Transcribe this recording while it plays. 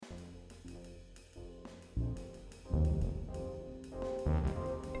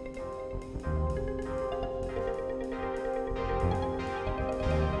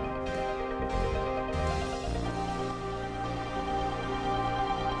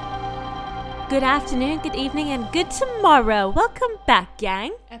Good afternoon, good evening, and good tomorrow. Welcome back,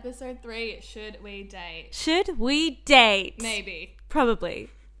 gang. Episode 3, Should We Date? Should we date? Maybe. Probably.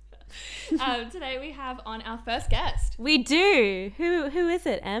 Today we have on our first guest. We do. Who is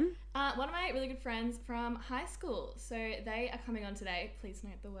it, Em? One of my really good friends from high school. So they are coming on today. Please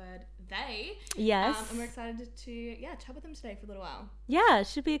note the word they. Yes. And we're excited to chat with them today for a little while. Yeah, it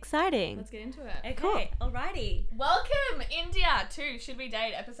should be exciting. Let's get into it. Okay, cool. Alrighty. Welcome, India, to Should We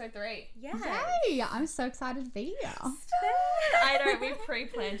Date, episode 3. Yes. Yay! I'm so excited to be here. I know, we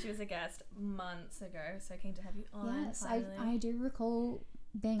pre-planned you as a guest months ago, so keen to have you on. Yes, I do recall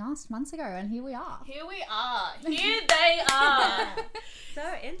being asked months ago, and here we are. Here we are. Here they are. So,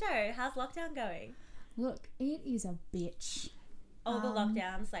 Indo, how's lockdown going? Look, it is a bitch. All the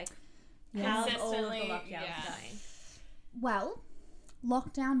lockdowns, like, how's all of the Consistently, lockdowns yeah. going? Well,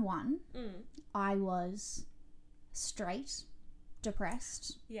 lockdown 1, I was straight,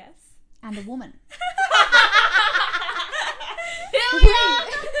 depressed, Yes. and a woman. Here we are.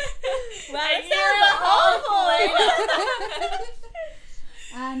 Well, And it you're sounds awful.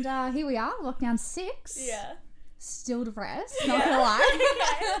 And here we are, lockdown 6. Yeah. Still depressed, not gonna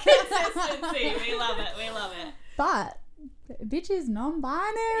lie. Consistency. We love it. We love it. But, bitch is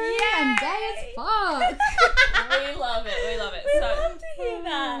non-binary and gay as fuck. We love it. We love it. We So love to hear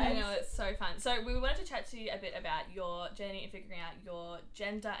that. I know, it's so fun. So we wanted to chat to you a bit about your journey in figuring out your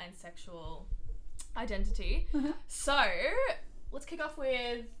gender and sexual identity. So let's kick off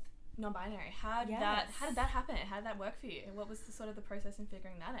with non-binary. How did that happen? How did that work for you? What was the sort of the process in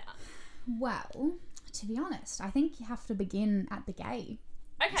figuring that out? Well, to be honest, I think you have to begin at the gay.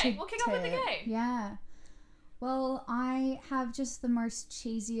 Okay, we'll kick off with the gay. Yeah. Well, I have just the most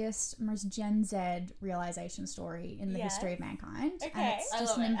cheesiest, most Gen Z realization story in the history of mankind. Okay. And it's I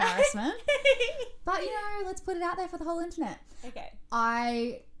just love an it. embarrassment. But, let's put it out there for the whole internet. Okay.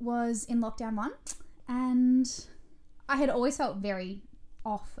 I was in lockdown 1 and I had always felt very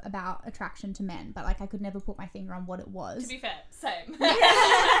off about attraction to men, but I could never put my finger on what it was. To be fair, same.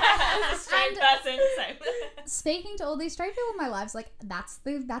 As a straight person, same. Speaking to all these straight people in my lives, that's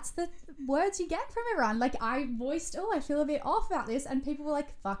the words you get from everyone. I voiced, I feel a bit off about this, and people were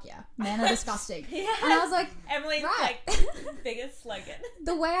like, fuck yeah, men are disgusting. Yes. And I was like, Emily's right. biggest slogan.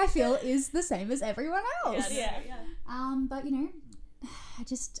 The way I feel is the same as everyone else. Yeah. But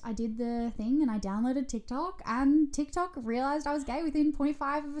I did the thing and I downloaded TikTok, and TikTok realized I was gay within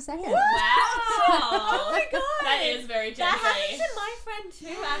 0.5 of a second. Wow. Oh my god. That is very Gen That Z. happened to my friend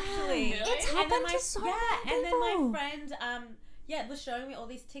too, actually. Really? It's happened to so many and then people. my friend was showing me all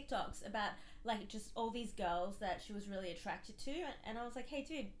these TikToks about just all these girls that she was really attracted to, and I was like, hey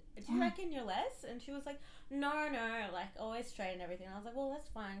dude, do you reckon you're less? And she was like, no, always straight and everything. And I was like, well, that's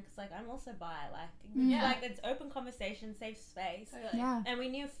fine, because I'm also bi, it's open conversation, safe space. Totally. Yeah. And we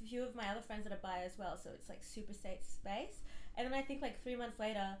knew a few of my other friends that are bi as well, so it's super safe space. And then I think 3 months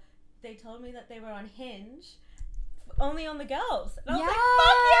later, they told me that they were on Hinge, only on the girls. And I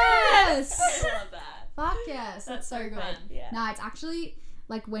was Yes! I love that. Fuck yes, that's so good. fun. Yeah. No, it's actually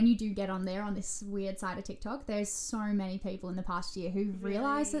when you do get on there on this weird side of TikTok, there's so many people in the past year who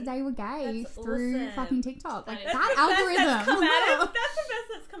realised that they were gay That's through awesome. fucking TikTok. That is That's That the best algorithm. that's come out of, that's the best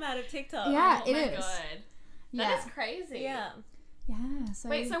that's come out of TikTok. Yeah, Oh it my is. God. Yeah. That is crazy. Yeah. Yeah. So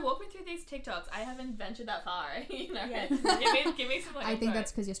Wait, so walk me through these TikToks. I haven't ventured that far. Yeah. give me some more I think info.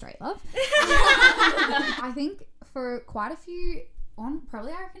 that's because you're straight, love. I think for quite a few,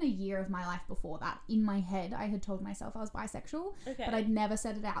 probably I reckon a year of my life before that, in my head, I had told myself I was bisexual, Okay. but I'd never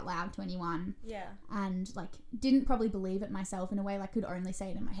said it out loud to anyone. Yeah. And didn't probably believe it myself in a way, could only say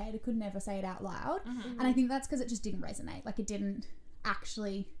it in my head. I could never say it out loud. Mm-hmm. And I think that's because it just didn't resonate. It didn't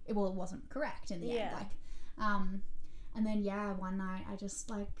actually, it wasn't correct in the end. And then one night I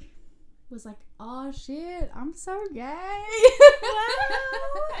just was like, oh shit, I'm so gay. Wow,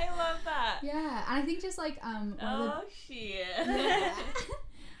 I love that. Yeah, and I think just Oh shit.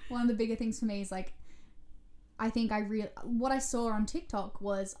 one of the bigger things for me is I think what I saw on TikTok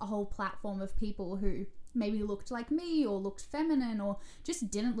was a whole platform of people who maybe looked like me or looked feminine or just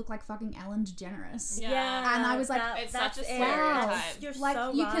didn't look like fucking Ellen DeGeneres. Yeah. And I was like, It's such a it. stereotype. You're like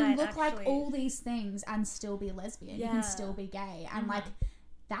so you can right, look like actually. all these things and still be lesbian. You Yeah. can still be gay, and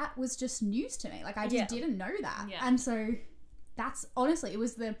that was just news to me. I just didn't know that. Yeah. And so that's honestly, it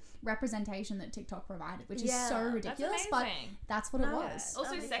was the representation that TikTok provided, which is so ridiculous, That's but amazing. that's what it was. Also,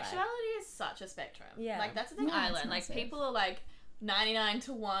 That'd be sexuality is such a spectrum. Yeah. That's the thing Yeah, I it's learned. massive. People are 99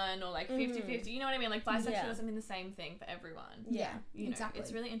 to 1 or 50-50. You know what I mean? Bisexual Yeah. doesn't mean the same thing for everyone. Yeah, You know, exactly.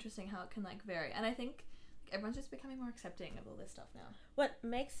 it's really interesting how it can vary. And I think everyone's just becoming more accepting of all this stuff now. What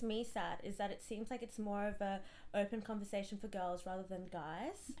makes me sad is that it seems like it's more of a open conversation for girls rather than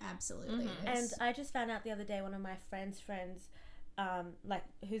guys. Absolutely. And I just found out the other day, one of my friends, like,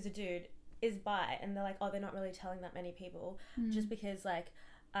 who's a dude, is bi, and they're like, oh, they're not really telling that many people, just because, like,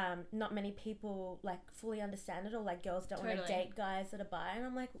 not many people, like, fully understand it, or, like, girls don't want to date guys that are bi. And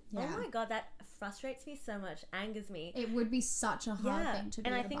I'm like, oh my God, that frustrates me so much, angers me. It would be such a hard thing to be.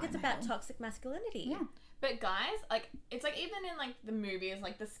 And I think it's about toxic masculinity. Yeah. But guys, like, it's like even in like the movies,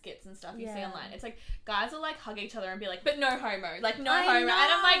 like the skits and stuff you see online, it's like guys will like hug each other and be like, but no homo, like no homo. And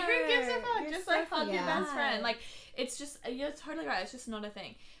I'm like, who gives a fuck? Just like hug your best friend. Like, it's just, you're totally right, it's just not a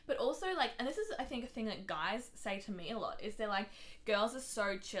thing. But also, like, and this is, I think, a thing that guys say to me a lot, is they're like, girls are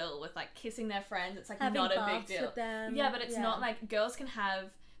so chill with like kissing their friends, it's like having not a big deal. With them. Yeah, but it's not like, girls can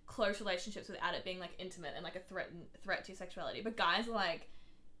have close relationships without it being like intimate and like a threat to your sexuality. But guys are like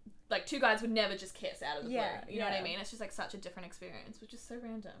two guys would never just kiss out of the blue. You know what I mean? It's just like such a different experience, which is so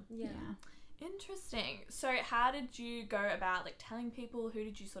random. Yeah. Interesting. So how did you go about like telling people? Who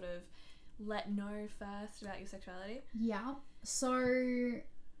did you sort of let know first about your sexuality? Yeah. So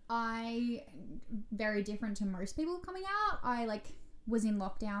I, very different to most people coming out, I like was in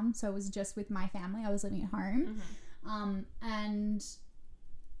lockdown, so it was just with my family. I was living at home. And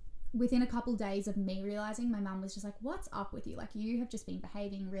within a couple days of me realizing, my mum was just like, what's up with you? Like, you have just been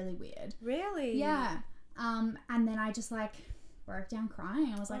behaving really weird. Really? Yeah. And then I just like broke down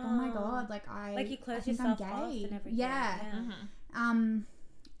crying. I was like, oh my God, like you closed I think yourself I'm gay. off and everything. Yeah.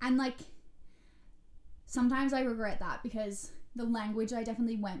 And like sometimes I regret that, because the language I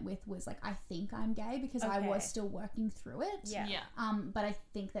definitely went with was like, I think I'm gay, because I was still working through it. Yeah. But I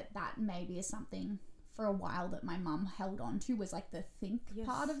think that maybe is something for a while that my mum held on to, was like the think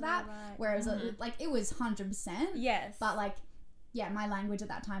part of that. Right. Whereas like it was 100%. Yes. But like, yeah, my language at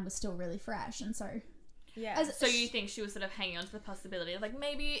that time was still really fresh. And so, yeah. So you think she was sort of hanging on to the possibility of like,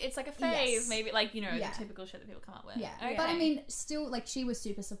 maybe it's like a phase, maybe like, you know, the typical shit that people come up with. Yeah. Okay. But I mean, still, like, she was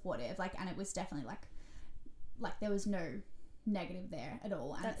super supportive, like, and it was definitely like there was no negative there at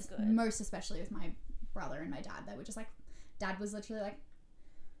all. And that's good. Most especially with my brother and my dad, they were just like, Dad was literally like,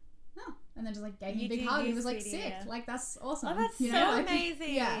 no, and then just like gave me a big hug. He was like, sick, like, that's awesome. Oh, that's you so know? Like,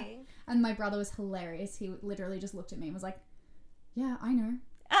 amazing. Yeah. And my brother was hilarious. He literally just looked at me and was like, yeah, I know. And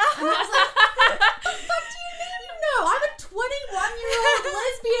I was like, what the fuck do you mean you know? I'm a 21-year-old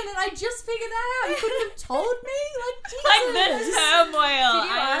lesbian and I just figured that out. You couldn't have told me? Like, Jesus. Like the turmoil.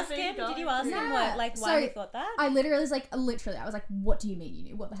 Did you ask him what, like, why he thought that? I literally was like, I was like, what do you mean you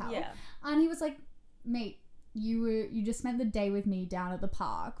knew? What the hell? Yeah. And he was like, mate, you just spent the day with me down at the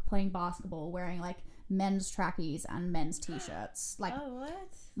park playing basketball, wearing like men's trackies and men's t-shirts. Like, oh, what?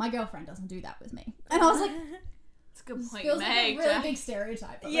 My girlful doesn't do that with me. And I was like, it's a good point. Feels like a really big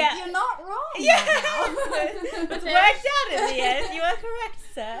stereotype. But like, you're not wrong. Yeah. It's worked out in the end. You are correct,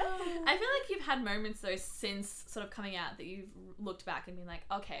 sir. I feel like you've had moments though since sort of coming out that you've looked back and been like,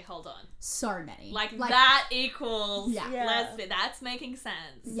 okay, hold on. So many. Like that equals Yeah. lesbian. That's making sense.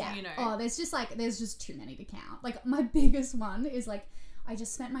 Yeah. You know. Oh, there's just too many to count. Like, my biggest one is like, I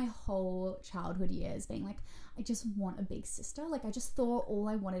just spent my whole childhood years being like, I just want a big sister. Like, I just thought all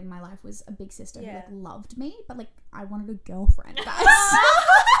I wanted in my life was a big sister who like loved me, but like I wanted a girlfriend, guys.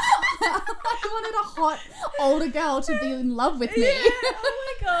 I wanted a hot older girl to be in love with me. Yeah.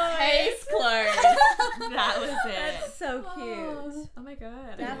 Oh my God. Case closed. That was it. That's so cute. Oh my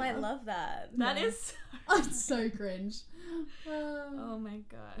God. Damn, I love that. That is. It's so cringe. Oh my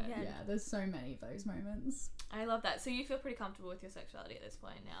God. Yeah, there's so many of those moments. I love that. So you feel pretty comfortable with your sexuality at this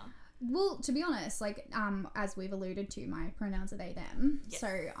point now? Well, to be honest, like, as we've alluded to, my pronouns are they, them. Yes. So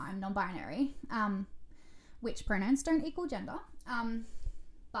I'm non-binary, which pronouns don't equal gender.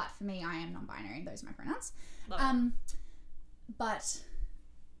 But for me, I am non-binary. Those are my pronouns. But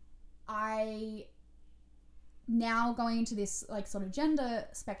I, now going into this, like, sort of gender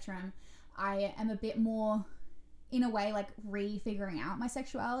spectrum, I am a bit more, in a way, like, re-figuring out my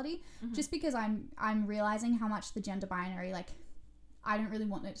sexuality, just because I'm realizing how much the gender binary, like, I don't really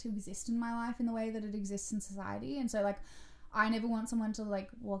want it to exist in my life in the way that it exists in society. And so, like, I never want someone to, like,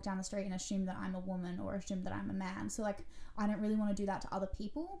 walk down the street and assume that I'm a woman or assume that I'm a man. So, like, I don't really want to do that to other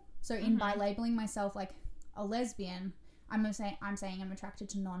people. So by labeling myself, like, a lesbian, I'm saying I'm attracted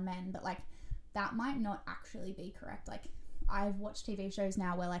to non-men, but, like, that might not actually be correct. Like, I've watched TV shows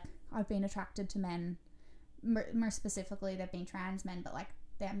now where, like, I've been attracted to men, more specifically they've been trans men, but, like,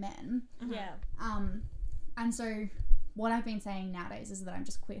 they're men. Yeah. And so what I've been saying nowadays is that I'm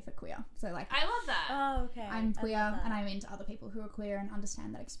just queer for queer. So, like, I love that. Oh, okay. I'm queer and I'm into other people who are queer and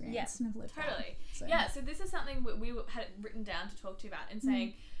understand that experience and have lived totally. that. So. Yeah, so this is something we had written down to talk to you about and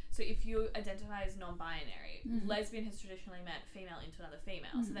saying, So if you identify as non-binary, lesbian has traditionally meant female into another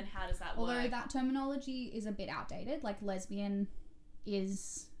female. So then how does that work? Although that terminology is a bit outdated. Like, lesbian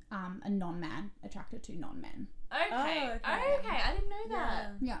is a non-man attracted to non-men. Okay. Oh, okay. I didn't know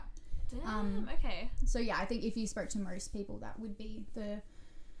that. Yeah. Damn. Okay. So yeah, I think if you spoke to most people, that would be the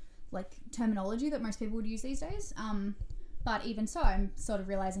like terminology that most people would use these days. But even so, I'm sort of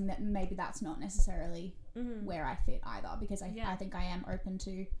realizing that maybe that's not necessarily where I fit either, because I think I am open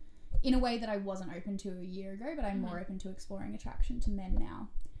to, in a way that I wasn't open to a year ago, but I'm more open to exploring attraction to men now.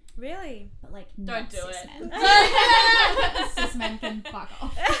 Really? But like, Don't not do cis it. men. Cis men can fuck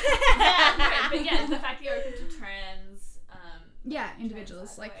off. But yeah, the fact that you're open to trans,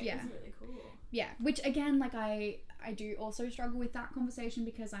 individuals, like, is really cool. Yeah, which again, like, I do also struggle with that conversation,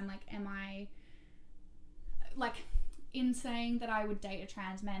 because I'm like, am I, like, in saying that I would date a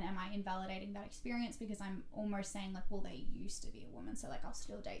trans man, am I invalidating that experience? Because I'm almost saying, like, well, they used to be a woman, so, like, I'll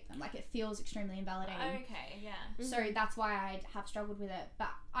still date them. Like, it feels extremely invalidating. Okay, yeah. So that's why I have struggled with it. But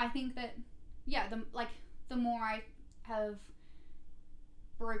I think that, yeah, the more I have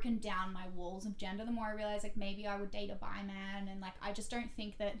broken down my walls of gender, the more I realize, like, maybe I would date a bi man, and, like, I just don't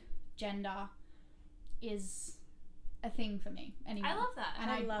think that gender is a thing for me anymore. I love that. And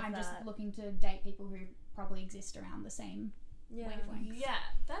I'm just that. looking to date people who probably exist around the same wavelengths. Yeah,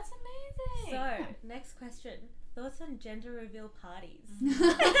 that's amazing. So, next question. Thoughts on gender reveal parties? We have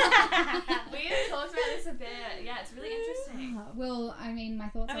talked about this a bit. Yeah, it's really interesting. Well, I mean, my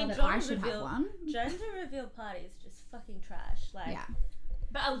thoughts are that genre I should have one. Gender reveal parties just fucking trash. Like, Yeah.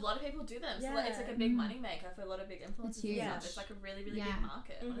 But a lot of people do them, so like, it's like a big money maker for a lot of big influencers. It's huge. And stuff. It's like a really, really big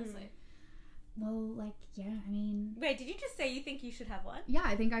market, honestly. Well, like, yeah, I mean... Wait, did you just say you think you should have one? Yeah,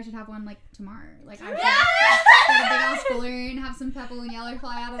 I think I should have one, like, tomorrow. Like, I should Yeah! get a big ass balloon, have some purple and yellow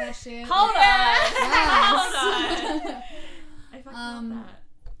fly out of that shit. Hold on! Yes. Hold on! I fucking love that.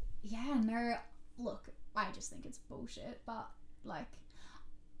 Yeah, no, look, I just think it's bullshit, but, like,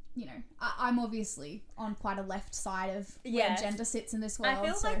 you know, I'm obviously on quite a left side of where gender sits in this world. I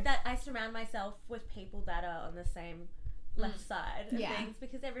feel like that I surround myself with people that are on the same left side of things,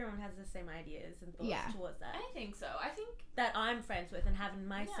 because everyone has the same ideas and thoughts towards that. I think so. I think that I'm friends with and have in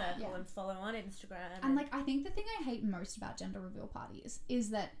my circle and follow on Instagram. And like, I think the thing I hate most about gender reveal parties is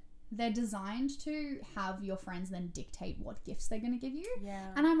that they're designed to have your friends then dictate what gifts they're going to give you.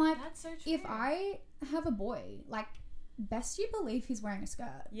 Yeah. And I'm like, that's so true. If I have a boy, like, best you believe he's wearing a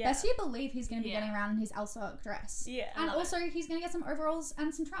skirt. Yeah. Best you believe he's going to be getting around in his Elsa dress. Yeah. And also he's going to get some overalls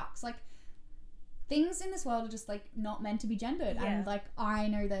and some trucks. Like, things in this world are just, like, not meant to be gendered. Yeah. And, like, I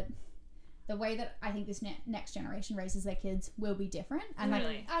know that the way that I think this next generation raises their kids will be different. And,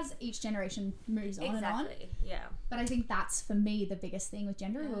 like, as each generation moves on and on. Yeah. But I think that's, for me, the biggest thing with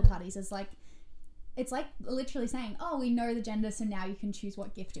gender reveal parties is, like, it's like literally saying, oh, we know the gender, so now you can choose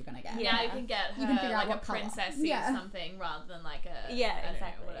what gift you're going to get. Yeah, now you can get her, you can figure like, out what a princessy or something rather than, like, a... Yeah, I don't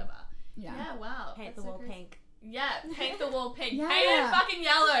exactly. know, whatever. Yeah, wow. Paint the wall pink. Yeah, paint the wall pink. Yeah. Paint it fucking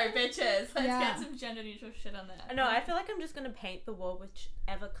yellow, bitches. Let's get some gender neutral shit on there. No, I feel like I'm just going to paint the wall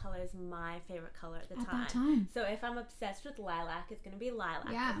whichever colour is my favourite colour at the time. So if I'm obsessed with lilac, it's going to be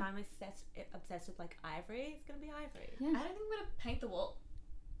lilac. Yeah. If I'm obsessed with, like, ivory, it's going to be ivory. I don't think I'm going to paint the wall.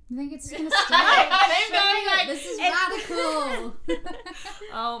 I think it's going to stay. This is radical.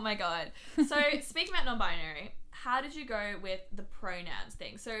 Oh my god. So, speaking about non-binary, how did you go with the pronouns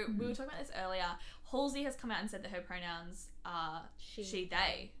thing? So, we were talking about this earlier. Halsey has come out and said that her pronouns are she,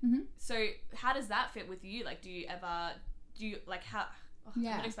 they. Mm-hmm. So, how does that fit with you? Like, do you, like, how... Oh, I'm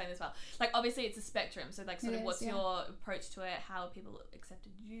going to explain this well. Like, obviously, it's a spectrum. So, like, sort of what's your approach to it? How have people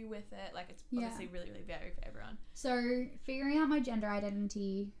accepted you with it? Like, it's obviously really, really varied for everyone. So, figuring out my gender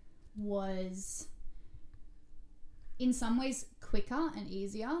identity was, in some ways, quicker and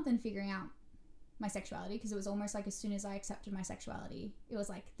easier than figuring out my sexuality, because it was almost like as soon as I accepted my sexuality, it was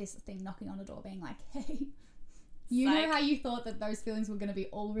like this thing knocking on the door being like, hey, you know how you thought that those feelings were going to be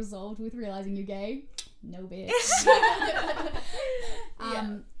all resolved with realizing you're gay? No, bitch.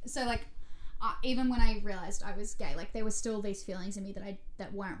 So, like, even when I realized I was gay, like, there were still these feelings in me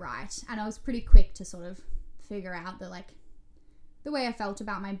that weren't right, and I was pretty quick to sort of figure out that, like, the way I felt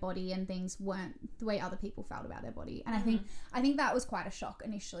about my body and things weren't the way other people felt about their body. And I think that was quite a shock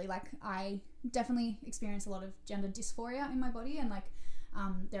initially. Like, I definitely experienced a lot of gender dysphoria in my body, and, like,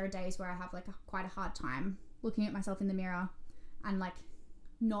 there are days where I have, like, quite a hard time looking at myself in the mirror and, like,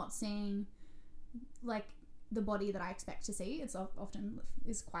 not seeing, like, the body that I expect to see. It's often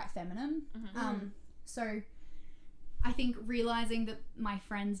is quite feminine. So I think realizing that my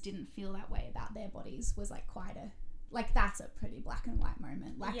friends didn't feel that way about their bodies was, like, quite a, like, that's a pretty black and white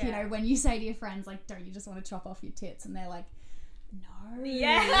moment. Like, you know, when you say to your friends, like, don't you just want to chop off your tits? And they're like, No.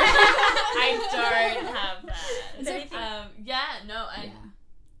 Yeah. I don't have that. So if you-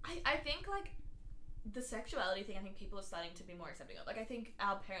 I think like the sexuality thing, I think people are starting to be more accepting of. Like I think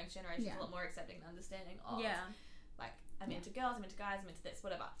our parents' generation is a lot more accepting and understanding of. Yeah. Like I'm into girls, I'm into guys, I'm into this,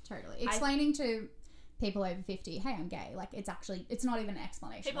 whatever. Totally. Explaining to people over 50, hey, I'm gay. Like it's not even an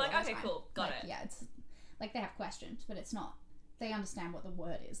explanation. People are like, okay, cool, got like, it. Yeah, it's like they have questions, but it's not. They understand what the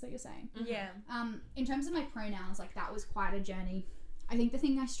word is that you're saying. Yeah. In terms of my pronouns, like that was quite a journey. I think the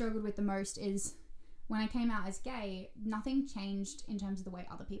thing I struggled with the most is when I came out as gay, nothing changed in terms of the way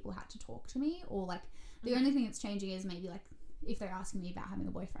other people had to talk to me, or like the only thing that's changing is maybe like if they're asking me about having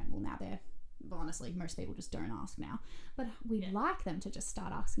a boyfriend, well now honestly, most people just don't ask now, but we'd like them to just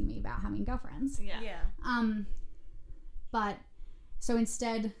start asking me about having girlfriends. But so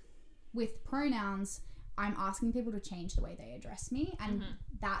instead with pronouns, I'm asking people to change the way they address me, and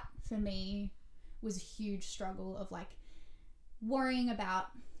that for me was a huge struggle of like worrying about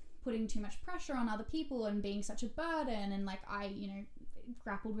putting too much pressure on other people and being such a burden, and like I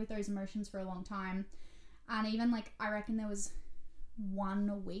grappled with those emotions for a long time. And even like I reckon there was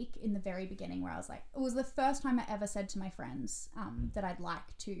 1 week in the very beginning where I was like, it was the first time I ever said to my friends that I'd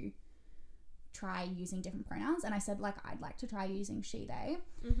like to try using different pronouns, and I said like I'd like to try using she they.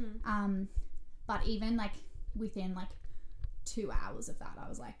 But even like within like 2 hours of that, I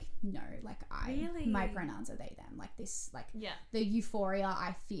was like, no, like my pronouns are they them. Like this, like the euphoria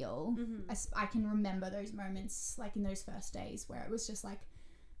I feel, I can remember those moments like in those first days where it was just like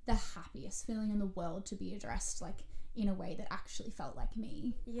the happiest feeling in the world to be addressed like in a way that actually felt like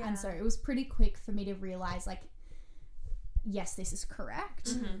me. And so it was pretty quick for me to realize like, yes, this is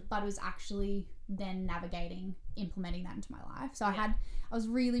correct, but it was actually then implementing that into my life. So I was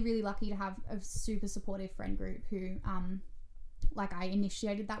really, really lucky to have a super supportive friend group who like I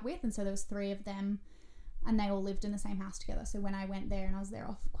initiated that with, and so there was 3 of them and they all lived in the same house together. So when I went there, and I was there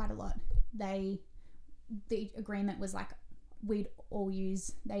off quite a lot, the agreement was like we'd all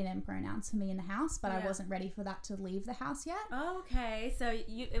use they them pronouns for me in the house, but I wasn't ready for that to leave the house yet. Okay, so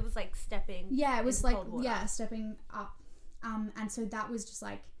it was like stepping it was like stepping up, and so that was just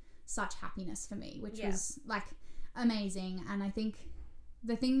like such happiness for me, which was like amazing. And I think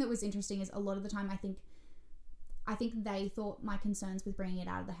the thing that was interesting is a lot of the time I think they thought my concerns with bringing it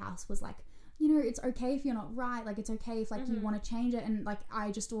out of the house was like, it's okay if you're not right, like it's okay if like you want to change it, and like I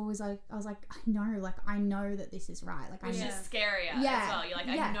just always like I was like I know that this is right, like it's just scarier as well. You're like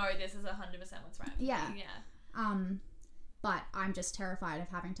I know this is 100% what's right for me. But I'm just terrified of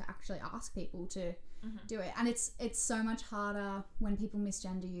having to actually ask people to do it, and it's so much harder when people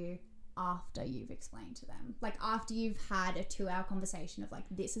misgender you after you've explained to them, like after you've had a 2-hour conversation of like,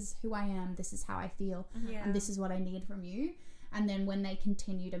 this is who I am, this is how I feel, and this is what I need from you. And then when they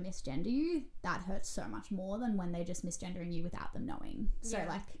continue to misgender you, that hurts so much more than when they're just misgendering you without them knowing. So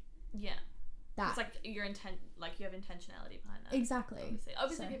like that, it's like your intent, like you have intentionality behind that. Exactly.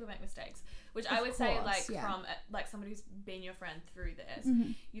 Obviously people make mistakes, which I would say like from like somebody who's been your friend through this,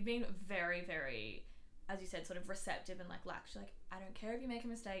 you've been very, very, as you said, sort of receptive and like lax. You're like, I don't care if you make a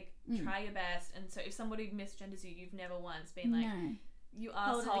mistake, try your best. And so if somebody misgenders you, you've never once been like, you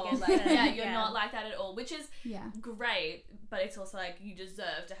asshole, like, you're not like that at all, which is great, but it's also like you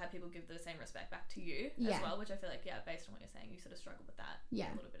deserve to have people give the same respect back to you as well, which I feel like based on what you're saying, you sort of struggle with that a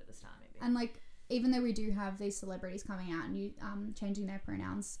little bit at the start maybe. And like even though we do have these celebrities coming out and you changing their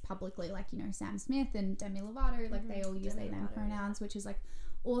pronouns publicly, like Sam Smith and Demi Lovato, like they all use they them pronouns, which is like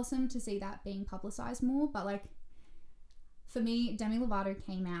awesome to see that being publicized more. But like for me, Demi Lovato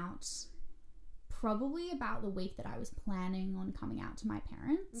came out probably about the week that I was planning on coming out to my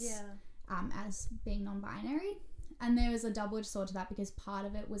parents as being non-binary, and there was a double-edged sword to that, because part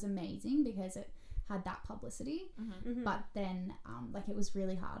of it was amazing because it had that publicity, but then like it was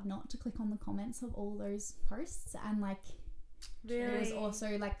really hard not to click on the comments of all those posts, and like it was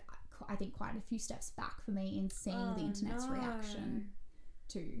also like I think quite a few steps back for me in seeing the internet's reaction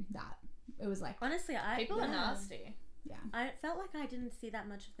to that. It was like, honestly, people are nasty. I felt like I didn't see that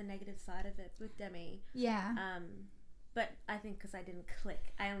much of the negative side of it with Demi. But I think because I didn't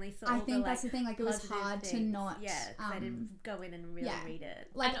click, I only saw. I think that's the thing. Like it was hard to not. I didn't go in and really read it.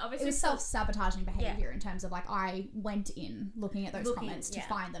 Like and obviously it was self-sabotaging behavior in terms of like I went in looking at those comments to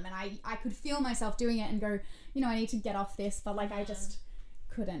find them, and I could feel myself doing it and go, I need to get off this, but like I just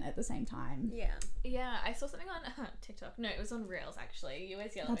couldn't at the same time. I saw something on TikTok. No, it was on Reels actually. You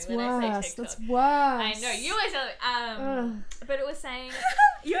always yell at That's me when worse. I say TikTok. That's worse. I know, you always yell but it was saying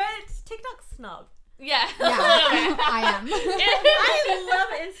you're a TikTok snob. Yeah. I am. I love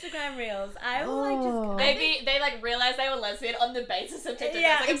Instagram reels. I will like just Maybe they like realized they were lesbian on the basis of TikTok.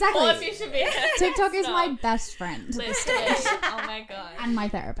 Yeah, like, exactly. Of course you should be. TikTok is Stop. my best friend. Listen. Oh my god. And my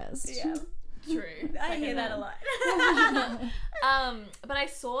therapist. Yeah. True. I hear that a lot. But I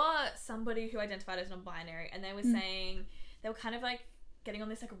saw somebody who identified as non-binary, and they were saying they were kind of like getting on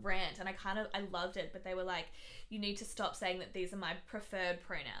this like rant, and I loved it, but they were like, you need to stop saying that these are my preferred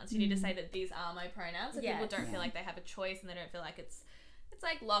pronouns. You need to say that these are my pronouns, so people don't feel like they have a choice, and they don't feel like it's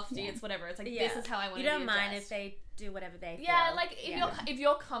like lofty, it's whatever. It's like this is how I want to be addressed. You don't mind if they do whatever they feel. Yeah, like if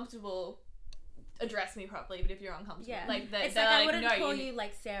you're comfortable, address me properly, but if you're uncomfortable, like it's they're like I like, wouldn't no, call you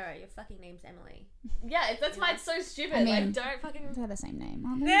like Sarah. Your fucking name's Emily. Yeah, that's why it's so stupid. I mean, like, don't fucking They're the same name,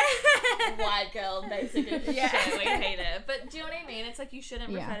 aren't they? white girl basically. Yeah. Shit, we hate it. But do you know what I mean? It's like you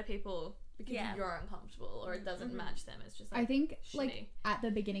shouldn't refer to people because Yeah. you're uncomfortable or it doesn't match them. It's just like I think shitty. like at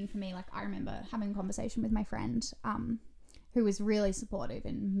the beginning for me, like I remember having a conversation with my friend who was really supportive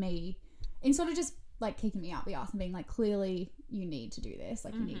in me in sort of just like kicking me out the arse and being like, clearly you need to do this,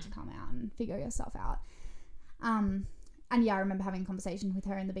 like you need to come out and figure yourself out. And yeah, I remember having a conversation with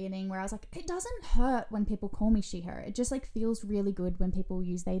her in the beginning where I was like, it doesn't hurt when people call me she, her. It just like feels really good when people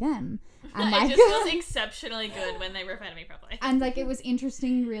use they, them. And like, it just feels exceptionally good when they refer to me properly. And like it was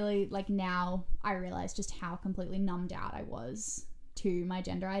interesting really, like now I realize just how completely numbed out I was to my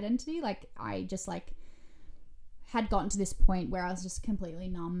gender identity. Like I just like had gotten to this point where I was just completely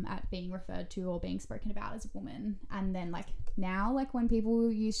numb at being referred to or being spoken about as a woman. And then like now, like when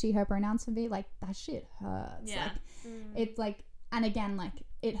people use she, her pronouns for me, like that shit hurts. Yeah. Like it's like, and again, like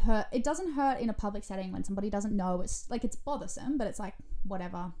it doesn't hurt in a public setting when somebody doesn't know. It's like, it's bothersome, but it's like,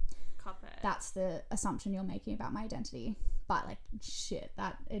 whatever. Cop it. That's the assumption you're making about my identity. But like shit,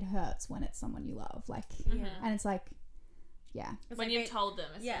 that it hurts when it's someone you love. Like, and it's like, yeah. When like you've told them,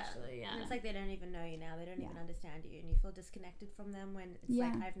 essentially, And it's like they don't even know you now. They don't even understand you, and you feel disconnected from them when it's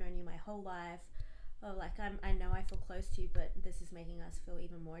like, I've known you my whole life. Oh, like I know I feel close to you, but this is making us feel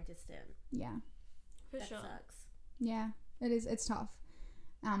even more distant. Yeah. For that sure. sucks. Yeah, it is. It's tough.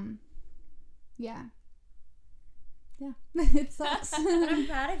 Yeah. Yeah, it sucks. But I'm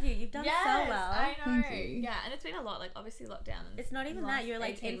proud of you. You've done so well. I know. Thank you. Yeah, and it's been a lot. Like obviously lockdown. And It's not even that. You're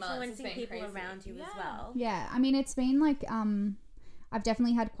like 18 months has influencing been people crazy. around you as well. Yeah, I mean, it's been like, I've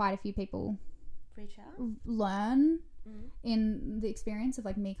definitely had quite a few people Reach out. learn in the experience of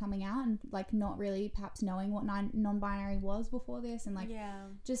like me coming out and like not really perhaps knowing what non-binary was before this, and like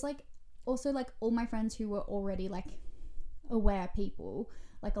just like also like all my friends who were already like aware people,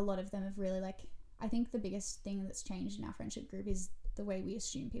 like a lot of them have really like, I think the biggest thing that's changed in our friendship group is the way we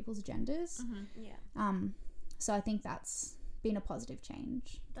assume people's genders. So I think that's been a positive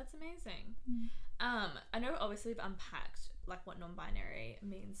change. That's amazing. I know obviously we've unpacked like what non-binary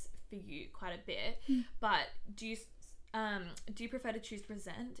means for you quite a bit, but do you prefer to choose to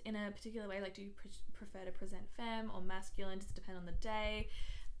present in a particular way? Like do you prefer to present femme or masculine? Does it depend on the day?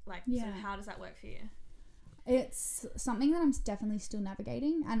 Like so how does that work for you? It's something that I'm definitely still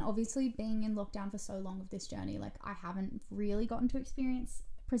navigating, and obviously being in lockdown for so long of this journey, like I haven't really gotten to experience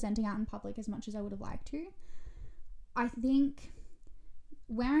presenting out in public as much as I would have liked to. I think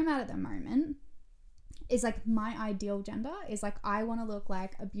where I'm at the moment is like my ideal gender is like I want to look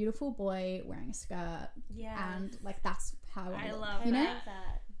like a beautiful boy wearing a skirt, and like that's how I want to look. Love you know?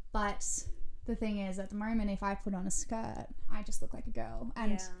 that. But the thing is, at the moment, if I put on a skirt, I just look like a girl,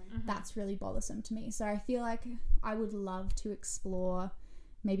 and that's really bothersome to me. So I feel like I would love to explore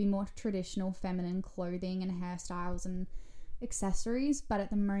maybe more traditional feminine clothing and hairstyles and accessories, but at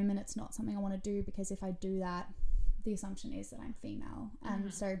the moment it's not something I want to do, because if I do that, the assumption is that I'm female.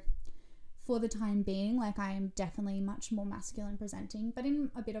 And so for the time being, like I am definitely much more masculine presenting, but in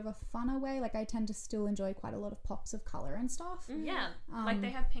a bit of a funner way. Like I tend to still enjoy quite a lot of pops of colour and stuff. Yeah, like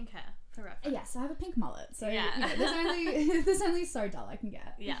they have pink hair for reference. Yes, I have a pink mullet, so Yeah. you know, there's only so dull I can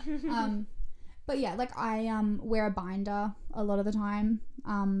get. Yeah. But yeah, like I wear a binder a lot of the time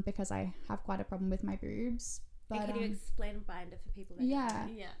because I have quite a problem with my boobs. But And can you explain binder for people that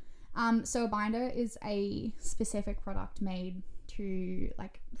don't know? so a binder is a specific product made to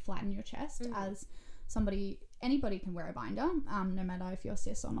like flatten your chest. As anybody can wear a binder, no matter if you're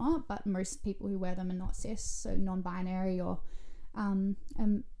cis or not, but most people who wear them are not cis, so non-binary or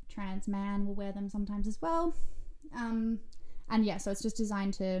trans man will wear them sometimes as well. And yeah, so it's just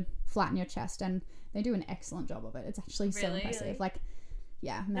designed to flatten your chest, and they do an excellent job of it. It's actually so impressive. Really? Like,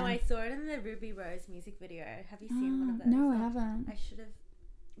 yeah, man. No, I saw it in the Ruby Rose music video. Have you seen one of those? No, I haven't. I should have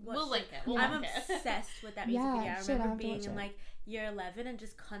We'll link it. I'm obsessed with that music Yeah, video. I shit, remember I have to being watch in it. like year 11 and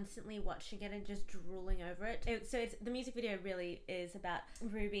just constantly watching it and just drooling over it. So it's the music video really is about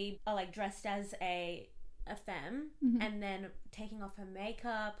Ruby like dressed as a femme and then taking off her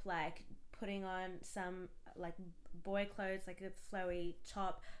makeup, like putting on some like boy clothes, like a flowy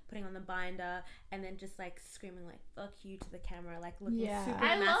top, putting on the binder, and then just like screaming like "fuck you" to the camera, like looking super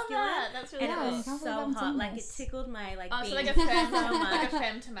I masculine. love that. That's really And cool. it was so hot. Like it tickled my like. Oh, so like being a femme, so much. like a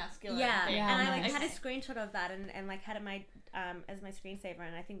femme to masculine. Yeah, thing. and I like nice. had a screenshot of that and like had it my as my screensaver,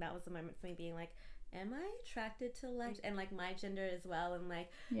 and I think that was the moment for me being like, am I attracted to like and like my gender as well, and like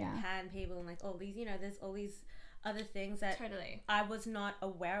pan people and like all these, you know, there's all these other things that Totally. I was not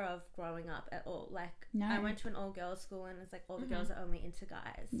aware of growing up at all. Like I went to an all girls school and it's like all the girls are only into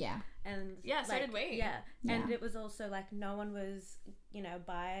guys. Yeah. And yeah, so like, did we. Yeah. And it was also like no one was, you know,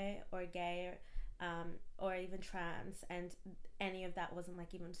 bi or gay or even trans, and any of that wasn't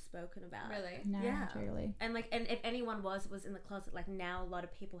like even spoken about. Really? No, Yeah. totally. And like, and if anyone was in the closet. Like now, a lot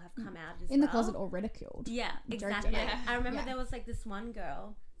of people have come out as In the well. closet or ridiculed. Yeah, Joked exactly. about. Yeah. I remember Yeah. there was like this one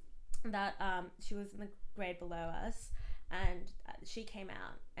girl that she was in the grade below us, and she came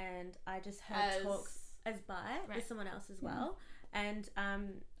out, and I just heard talks as bi with someone else as well, and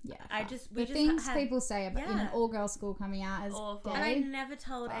I just the things people say about in an all girls school coming out as Awful. gay. and I never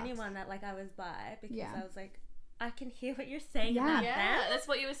told anyone that like I was bi because I was like, I can hear what you're saying Yeah. about Yeah, them. that's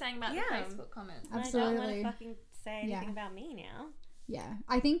what you were saying about Yeah. the Facebook comments. And I don't want Absolutely. to fucking say anything about me now. Yeah,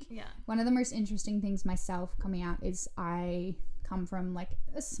 I think one of the most interesting things myself coming out is I come from like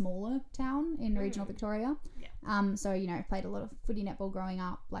a smaller town in regional Victoria. Yeah. So you know, played a lot of footy netball growing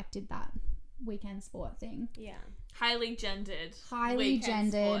up. Like did that weekend sport thing. Yeah. Highly gendered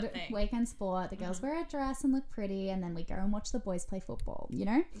Weekend sport sport. The girls wear a dress and look pretty, and then we go and watch the boys play football. You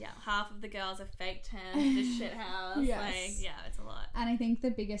know. Yeah. Half of the girls are fake tan. This shit house. Yes. Like, yeah, it's a lot. And I think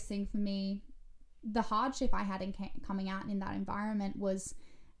the biggest thing for me, the hardship I had in coming out in that environment was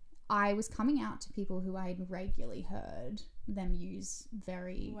I was coming out to people who I'd regularly heard them use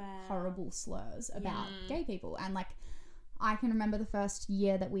very horrible slurs about gay people. And like, I can remember the first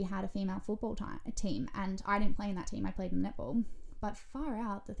year that we had a female football team, and I didn't play in that team, I played in netball. But far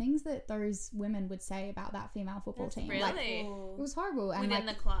out, the things that those women would say about that female football team, really? like, it was horrible. And Within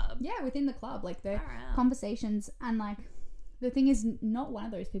like, the club? Yeah, within the club. Like the Far out. conversations, and like, the thing is, not one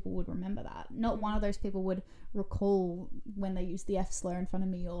of those people would remember that. Not one of those people would recall when they used the F slur in front of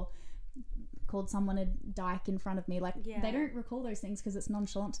me or called someone a dyke in front of me. Like, they don't recall those things because it's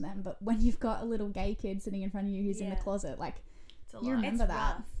nonchalant to them. But when you've got a little gay kid sitting in front of you who's in the closet, like, you remember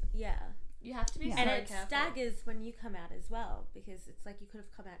that. Rough. Yeah. You have to be so and it careful. staggers when you come out as well, because it's like you could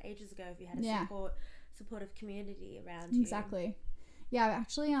have come out ages ago if you had a supportive community around you. Exactly. Yeah,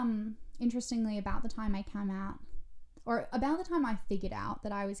 actually, interestingly, about the time I came out, or about the time I figured out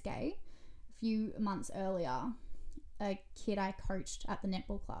that I was gay, a few months earlier, a kid I coached at the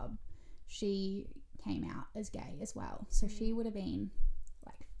netball club, she came out as gay as well. So she would have been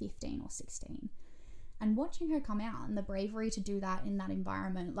like 15 or 16. And watching her come out and the bravery to do that in that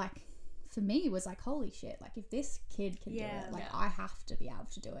environment, like, for me, was like, holy shit, like, if this kid can do it, like, I have to be able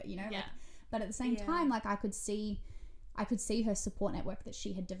to do it, you know? Like, but at the same time, like, I could see her support network that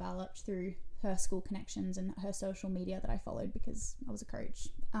she had developed through her school connections and her social media that I followed because I was a coach.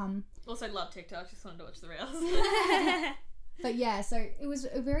 Also love TikTok, just wanted to watch the reels. But yeah, so it was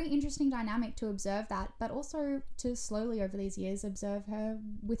a very interesting dynamic to observe that, but also to slowly over these years observe her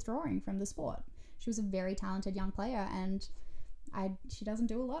withdrawing from the sport. She was a very talented young player, and she doesn't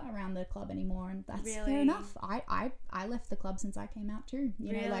do a lot around the club anymore, and that's fair enough. I left the club since I came out too.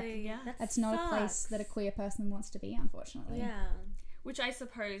 You know, like, that's not a place that a queer person wants to be, unfortunately. Yeah. Which I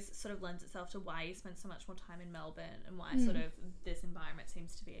suppose sort of lends itself to why you spent so much more time in Melbourne and why sort of this environment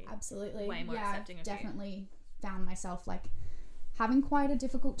seems to be absolutely way more accepting of definitely found myself like having quite a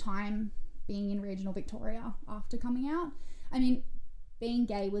difficult time being in regional Victoria after coming out. I mean, being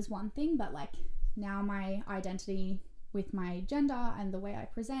gay was one thing, but like now my identity with my gender and the way I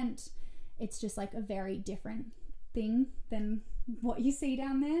present, it's just like a very different thing than what you see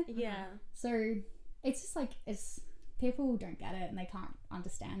down there. Yeah. So it's just like, people don't get it and they can't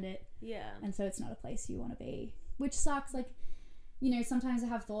understand it. Yeah. And so it's not a place you want to be, which sucks. Like, you know, sometimes I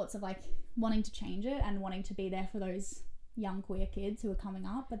have thoughts of like wanting to change it and wanting to be there for those young queer kids who are coming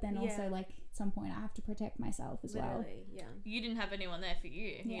up, but then also like at some point I have to protect myself as well. Yeah. You didn't have anyone there for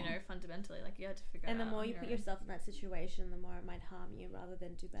you, you know, fundamentally. Like, you had to figure it out. And the more you put yourself in that situation, the more it might harm you rather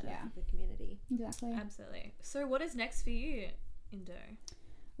than do better for the community. Exactly. Absolutely. So what is next for you, Indo?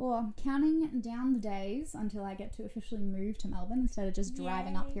 Well, I'm counting down the days until I get to officially move to Melbourne instead of just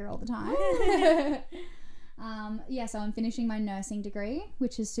driving up here all the time. So I'm finishing my nursing degree,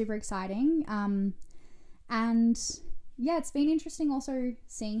 which is super exciting. And yeah, it's been interesting also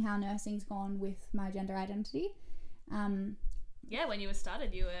seeing how nursing's gone with my gender identity. Yeah, when you were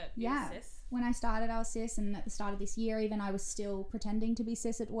started, you were cis. When I started, I was cis, and at the start of this year, even I was still pretending to be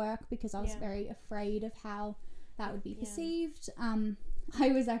cis at work because I was very afraid of how that would be perceived. I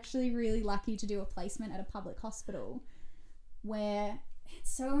was actually really lucky to do a placement at a public hospital where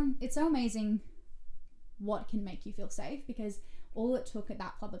it's so amazing what can make you feel safe, because all it took at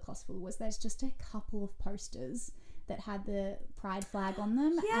that public hospital was there's just a couple of posters that had the pride flag on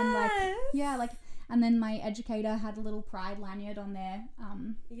them. Yes. And then my educator had a little pride lanyard on their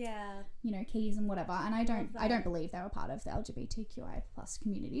keys and whatever, and I don't believe they were part of the LGBTQI plus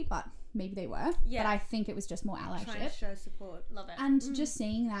community, but maybe they were. But I think it was just more allyship. Trying to show support. Love it. And just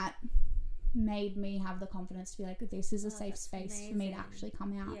seeing that made me have the confidence to be like, this is a safe space for me to actually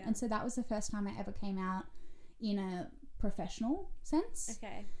come out. And so that was the first time I ever came out in a professional sense.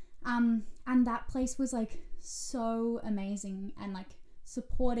 Okay. And that place was like so amazing and like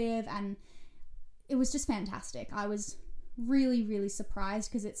supportive, and it was just fantastic. I was really, really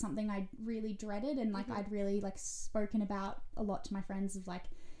surprised because it's something I really dreaded, and like I'd really like spoken about a lot to my friends of like,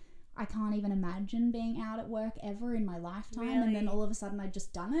 I can't even imagine being out at work ever in my lifetime. Really? And then all of a sudden I'd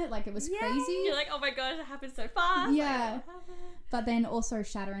just done it. Like it was crazy. You're like, oh my gosh, it happened so fast. Yeah. But then also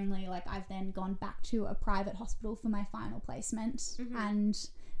shatteringly, like I've then gone back to a private hospital for my final placement, and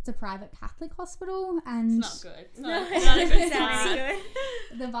it's a private Catholic hospital, and It's not good. It's not a good Sounding sign.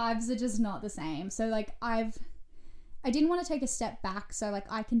 good. the vibes are just not the same. So like I didn't want to take a step back, so like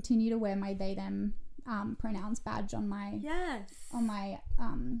I continue to wear my they them pronouns badge on my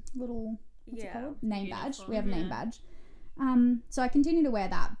little what's it called? Name badge. We have a name badge. So I continue to wear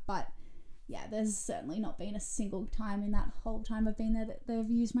that, but yeah, there's certainly not been a single time in that whole time I've been there that they've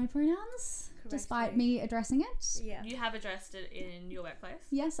used my pronouns, despite me addressing it. Yeah. You have addressed it in your workplace?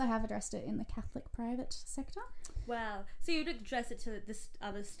 Yes, I have addressed it in the Catholic private sector. Wow. So you'd address it to this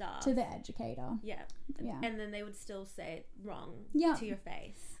other staff? To the educator. Yeah. Yeah. And then they would still say it wrong to your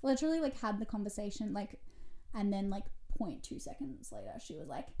face. Literally like had the conversation like, and then like 0.2 seconds later she was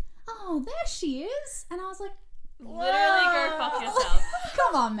like, oh, there she is. And I was like, Literally go fuck yourself.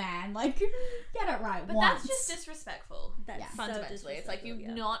 Come on, man. Like, get it right But once. that's just disrespectful. That's fundamentally. It's like you've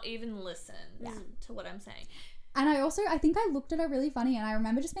not even listened to what I'm saying. And I think I looked at her really funny, and I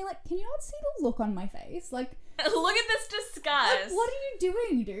remember just being like, can you not see the look on my face? Like, look at this disgust. like, what are you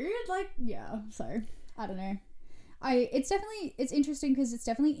doing, dude? Like, yeah, so I don't know. It's interesting because it's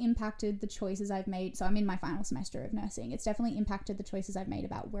definitely impacted the choices I've made. So I'm in my final semester of nursing. It's definitely impacted the choices I've made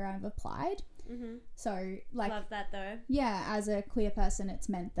about where I've applied. So like, love that though. Yeah, as a queer person, it's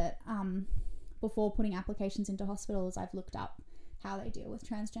meant that before putting applications into hospitals, I've looked up how they deal with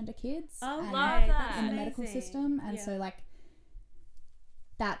transgender kids love in that. the medical system, and so like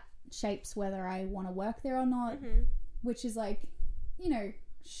that shapes whether I want to work there or not, which is like, you know,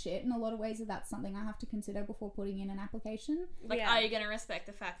 shit in a lot of ways. That's something I have to consider before putting in an application. Like, are you going to respect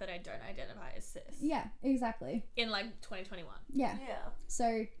the fact that I don't identify as cis? Yeah, exactly. In like 2021. Yeah.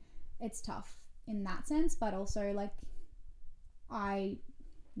 So it's tough in that sense, but also like I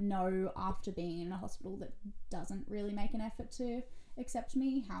know after being in a hospital that doesn't really make an effort to accept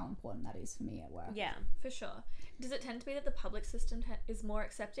me, how important that is for me at work. Yeah, for sure. Does it tend to be that the public system is more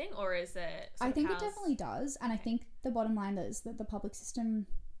accepting, or is it I think it definitely does, and I think the bottom line is that the public system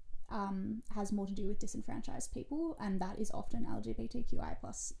has more to do with disenfranchised people, and that is often LGBTQI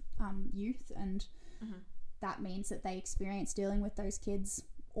plus youth, and that means that they experience dealing with those kids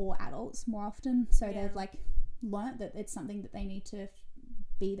or adults more often, so they've like learnt that it's something that they need to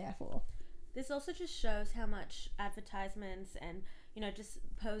be there for. This also just shows how much advertisements and, you know, just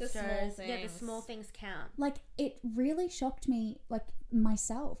posters, the small things count. Like, it really shocked me, like,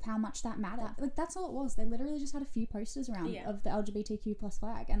 myself, how much that mattered. Like, that's all it was. They literally just had a few posters around of the LGBTQ plus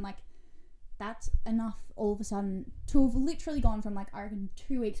flag, and like, that's enough all of a sudden to have literally gone from like, I reckon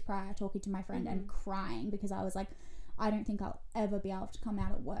 2 weeks prior talking to my friend and crying because I was like, I don't think I'll ever be able to come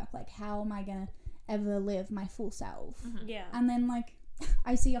out at work. Like, how am I gonna ever live my full self? Yeah. And then like,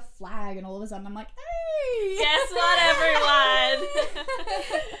 I see a flag and all of a sudden I'm like, hey! Guess what, everyone?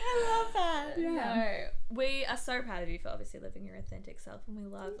 I love that. Yeah. No, we are so proud of you for obviously living your authentic self, and we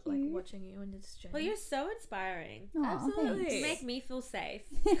love like watching you and this journey. Well, you're so inspiring. Aw, Absolutely. thanks. You make me feel safe.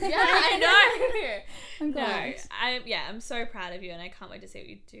 Yeah, I know. I'm glad. I'm so proud of you, and I can't wait to see what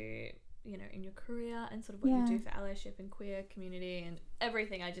you do, you know, in your career and sort of what you do for allyship and queer community and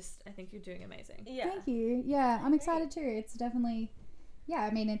everything. I think you're doing amazing. Yeah. Thank you. Yeah, I'm excited too. It's definitely,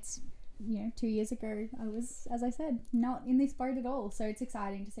 I mean, it's, 2 years ago I was, as I said, not in this boat at all, so it's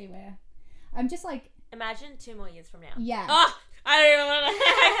exciting to see where I'm just like Imagine 2 more years from now. Yeah. Oh, I don't even want to.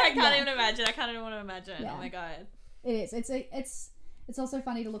 I can't even imagine. I can't even want to imagine. Yeah. Oh my god. It is. It's also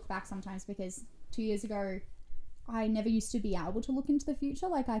funny to look back sometimes because 2 years ago, I never used to be able to look into the future.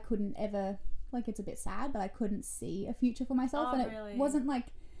 Like I couldn't ever. Like it's a bit sad, but I couldn't see a future for myself, Oh, and it really? wasn't like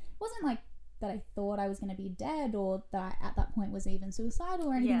that I thought I was going to be dead or that I, at that point was even suicidal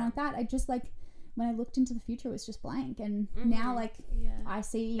or anything Yeah. like that. I just like when I looked into the future, it was just blank, and now like Yeah. I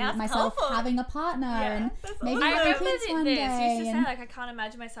see Now it's myself colourful. having a partner and that's maybe awesome. I having remember kids one this. day. You used to say and- like I can't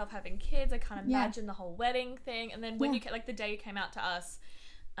imagine myself having kids. I can't Yeah. imagine the whole wedding thing. And then when Yeah. you like the day you came out to us,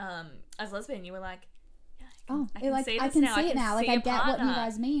 as lesbian, you were like, yeah, Oh, I can see I this can now. see it now. Like see I a get what you partner.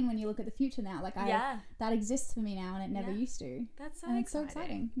 guys mean when you look at the future now. Like Yeah, that exists for me now, and it never Yeah. used to. that's so And it's so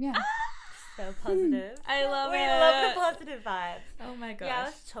exciting. Yeah. So positive. I love we it. love the positive vibes. Oh my gosh. Yeah, I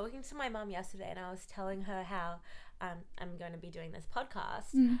was talking to my mum yesterday, and I was telling her how I'm going to be doing this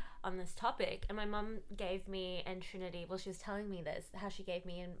podcast Mm. on this topic. And my mum gave me and Trinity, well, she was telling me this, how she gave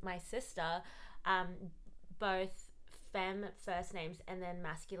me and my sister both femme first names and then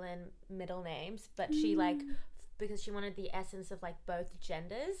masculine middle names. But she because she wanted the essence of like both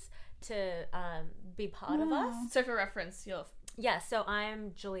genders to be part of us. Wow. So for reference, you're Yeah, so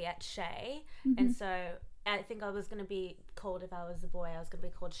I'm Juliet Shay, Mm-hmm. and so I think I was going to be called, if I was a boy, I was going to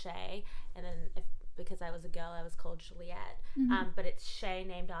be called Shay, and then because I was a girl, I was called Juliet. Mm-hmm. But it's Shay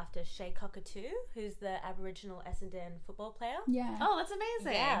named after Shay Cockatoo, who's the Aboriginal Essendon football player. Yeah. Oh, that's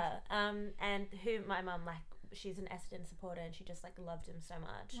amazing. Yeah, and who my mum, like, she's an Essendon supporter, and she just, like, loved him so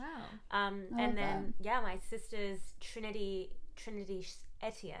much. Wow. I And love then, my sister's Trinity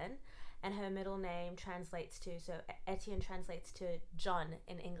Etienne, and her middle name translates to, so Etienne translates to John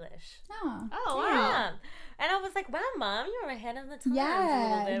in English. Oh. Oh wow. Yeah. And I was like, wow, Mum, you were ahead of the times a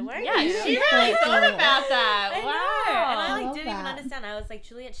Yeah. little bit, weren't Yeah, you? she Yeah. really thought Thoughtful. about that. I Wow. know. And I I like love didn't even that. understand. I was like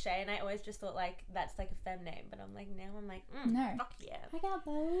Juliet Shay, and I always just thought like that's like a femme name. But I'm like now I'm like No. fuck yeah. I got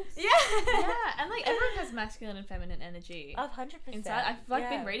those. Yeah. Yeah, and like everyone has masculine and feminine energy. 100%. Inside, I've like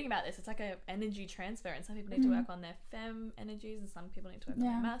been reading about this. It's like a energy transfer, and some people need to work on their femme energies, and some people need to work on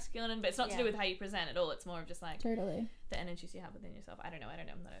Yeah. their masculine. But it's not to do with how you present at all. It's more of just like Totally. the energies you have within yourself. I don't know. I'm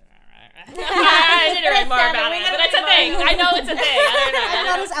not. I need to read more about it, but it's a thing. I know it's a thing. I don't I'm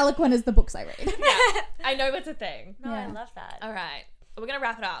know. not as eloquent as the books I read. Yeah, I know it's a thing. No, I Yeah. love that. All right, we're gonna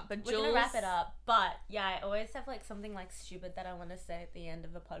wrap it up. But We're Jules, gonna wrap it up, but yeah, I always have like something like stupid that I want to say at the end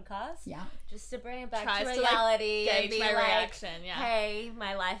of a podcast, Yeah. just to bring it back Tries to to, like, reality and gauge be my like, reaction. Yeah. hey,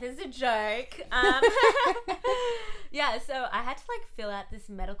 my life is a joke. Yeah, so I had to like fill out this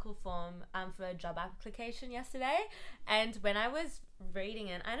medical form for a job application yesterday, and when I was reading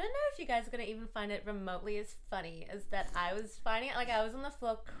it, I don't know if you guys are gonna even find it remotely as funny as that I was finding it. Like I was on the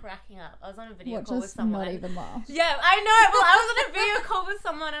floor cracking up. I was on a video What, call with just someone. not even laugh. Yeah, I know. Well, I was on a video call with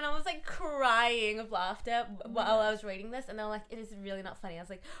someone and I was like crying of laughter while I was reading this, and they were like, "It is really not funny." I was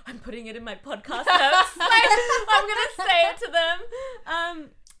like, "I'm putting it in my podcast notes. Like, I'm gonna say it to them."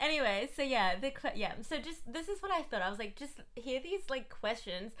 Anyway, so so just this is what I thought. I was like, just hear these like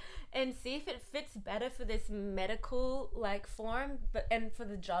questions and see if it fits better for this medical like form, and for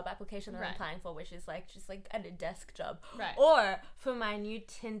the job application that I'm Right. applying for, which is like just like at a desk job, Right. or for my new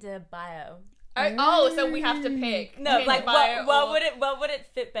Tinder bio. Oh, so we have to pick. No, Tinder like bio what or- what would it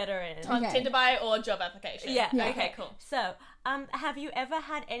fit better in? Okay. Tinder bio or job application. Yeah. Yeah. Okay, cool. So, have you ever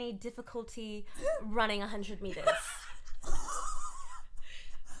had any difficulty running 100 meters?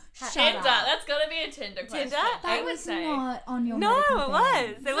 Tinder. up. That's gotta be a Tinder question. Tinder? That I would was say. not on your No, medical it thing.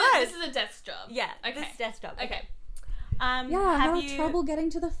 was. It was. This is a desk job. Yeah. Okay. This desktop. Okay. Yeah, I have had you... trouble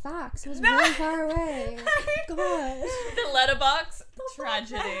getting to the facts. It was really far away. God. The letterbox.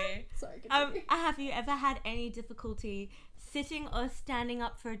 Tragedy. Sorry, continue. Have you ever had any difficulty sitting or standing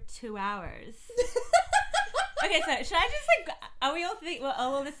up for 2 hours? Okay, so should I just like, are we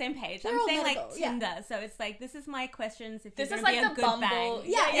all on the same page? We're I'm all saying medical, like yeah. Tinder, so it's like this is my questions. If This you're is gonna like be a the good Bumble- bang.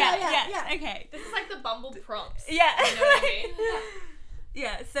 Yeah. Okay. This is like the Bumble prompts. Yeah. You know what I mean?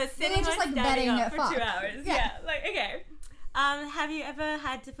 Yeah, so sitting just, or like, standing betting up it for 2 fuck. hours. Yeah. Yeah, like okay. Have you ever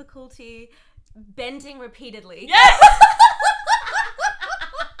had difficulty bending repeatedly? Yes!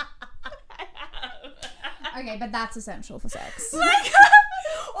 Okay, but that's essential for sex.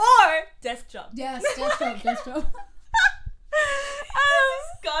 Or desk job. Yes, desk job.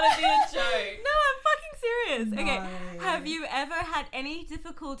 Gotta be a joke. No, I'm fucking serious. Okay, No. have you ever had any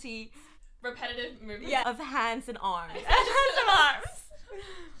difficulty Repetitive movements. of hands and arms? Hands and arms.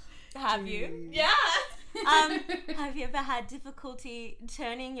 Have you? Yeah. Have you ever had difficulty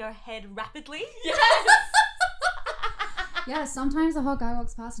turning your head rapidly? Yes. Yeah, sometimes a hot guy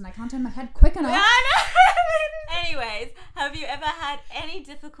walks past and I can't turn my head quick enough. Anyways, have you ever had any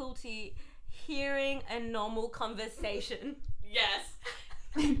difficulty hearing a normal conversation? Yes.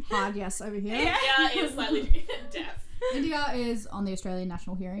 Hard yes over here. India is slightly deaf. India is on the Australian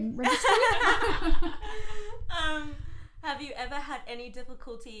National Hearing Registry. Have you ever had any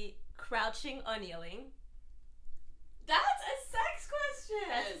difficulty crouching or kneeling? That's a sex question.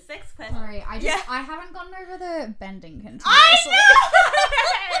 That's a sex question. Sorry, I haven't gotten over the bending continuously.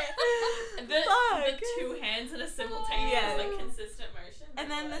 The two hands in a simultaneous, like, consistent motion. And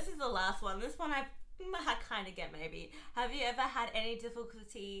then this is the last one. This one I kind of get maybe. Have you ever had any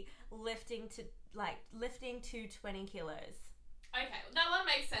difficulty lifting to 20 kilos? Okay, that one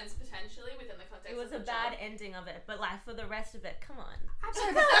makes sense potentially within the context. It was of a bad ending of it, but like for the rest of it, come on. I'm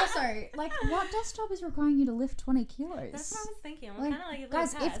sorry, but also, like, what desk job is requiring you to lift 20 kilos? That's what I was thinking. I'm Like, kind of like,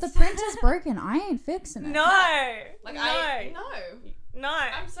 guys, if the printer's broken, I ain't fixing it. No. No.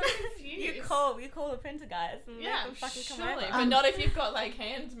 I'm so confused. You call the printer guys and make them fucking come surely, over. but not if you've got like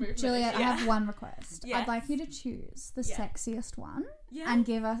hand movement. Juliet, I have one request. Yes. I'd like you to choose the sexiest one and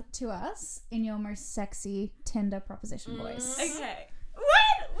give it to us in your most sexy Tinder proposition voice. Okay.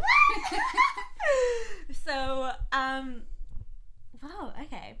 What? So, wow,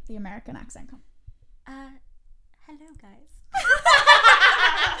 okay. The American accent. Come. Hello, guys.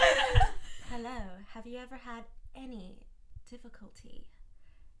 Hello. Have you ever had any difficulty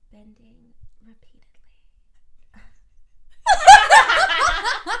bending repeatedly?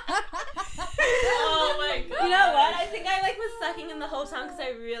 Oh my god. You know what? I think I was sucking in the whole time because I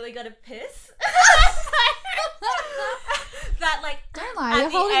really got to piss. That don't lie, you're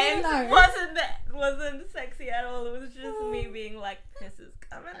at the holding end your nose. wasn't sexy at all. It was just me being like, piss is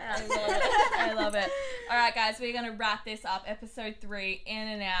coming out. I love it. All right, guys, we're going to wrap this up. Episode 3, in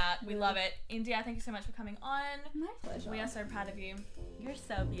and out. We love it. India, thank you so much for coming on. My pleasure. We are so proud of you. You're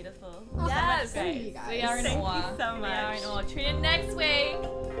so beautiful. Oh, Yes. thank you, guys. We are in Thank awe. you so We are much. in awe. Tune in next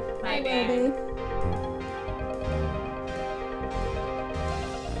week. Bye, Maybe. baby.